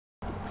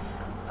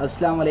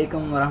Assalamu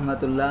alaikum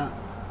warahmatullah.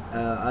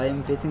 I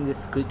am facing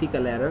this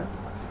critical error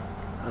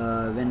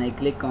when I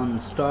click on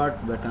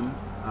start button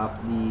of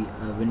the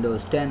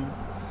Windows 10.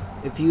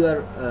 If you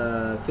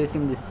are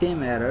facing the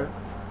same error,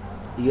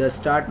 your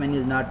start menu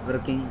is not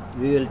working,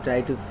 we will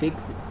try to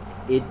fix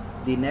it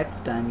the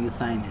next time you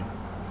sign in.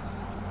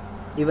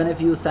 Even if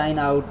you sign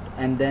out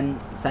and then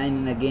sign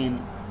in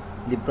again,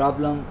 the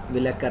problem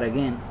will occur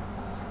again.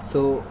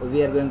 So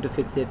we are going to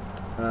fix it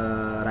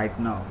right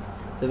now.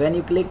 So when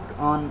you click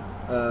on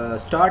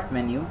start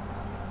menu,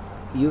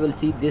 you will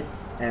see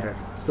this error.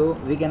 So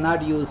we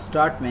cannot use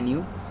start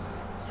menu,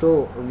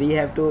 so we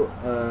have to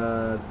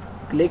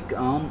click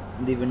on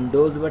the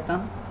Windows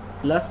button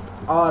plus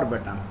R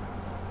button,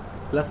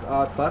 plus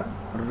R for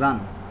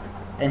run,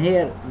 and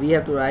here we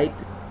have to write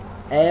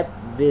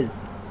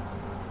appwiz,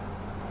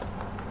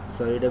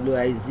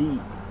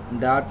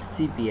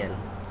 wiz.cpl.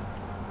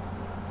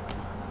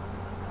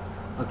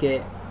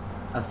 Okay,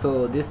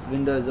 so this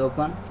window is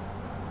open.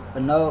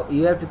 Now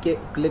you have to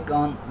click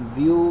on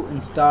view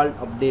installed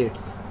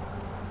updates.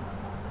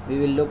 We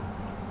will look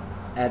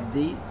at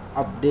the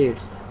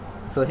updates.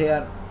 So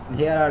here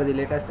are the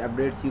latest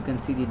updates. You can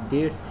see the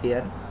dates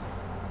here.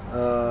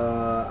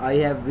 I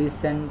have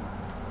recent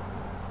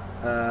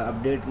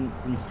update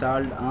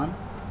installed on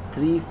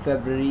 3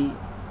 February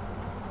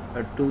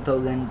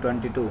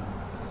 2022.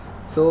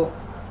 So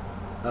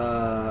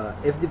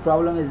if the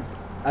problem is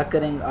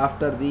occurring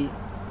after the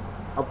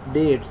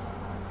updates,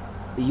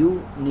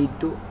 you need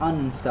to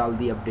uninstall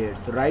the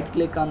updates. Right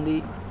click on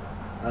the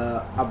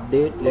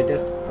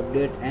latest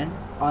update and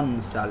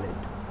uninstall it.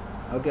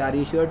 Okay, are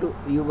you sure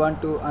you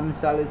want to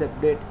uninstall this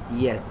update?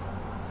 Yes.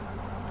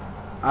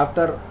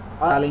 After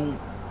installing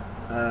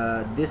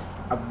this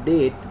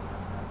update,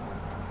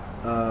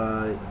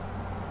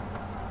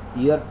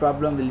 your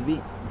problem will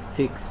be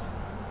fixed.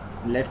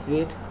 Let's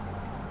wait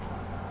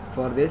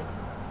for this.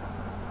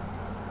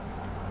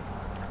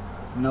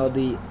 Now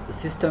the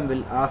system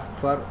will ask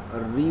for a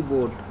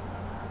reboot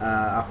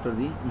after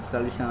the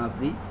installation of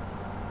the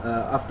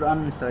after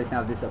uninstallation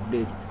of these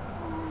updates.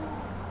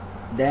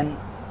 Then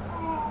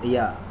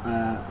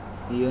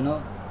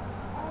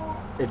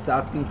it's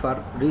asking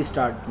for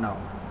restart now.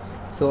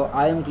 So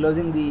I am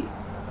closing the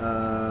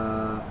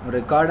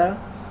recorder,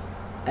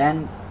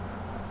 and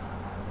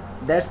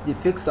that's the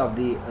fix of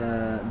the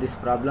this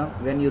problem.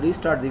 When you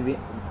restart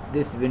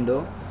this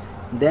window,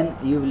 then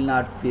you will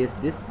not face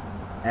this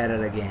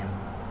error again.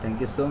 Thank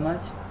you so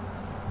much,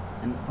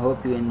 and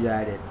hope you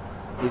enjoyed it.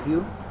 If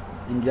you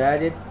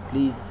enjoyed it,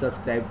 please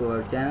subscribe to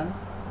our channel.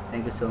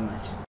 Thank you so much.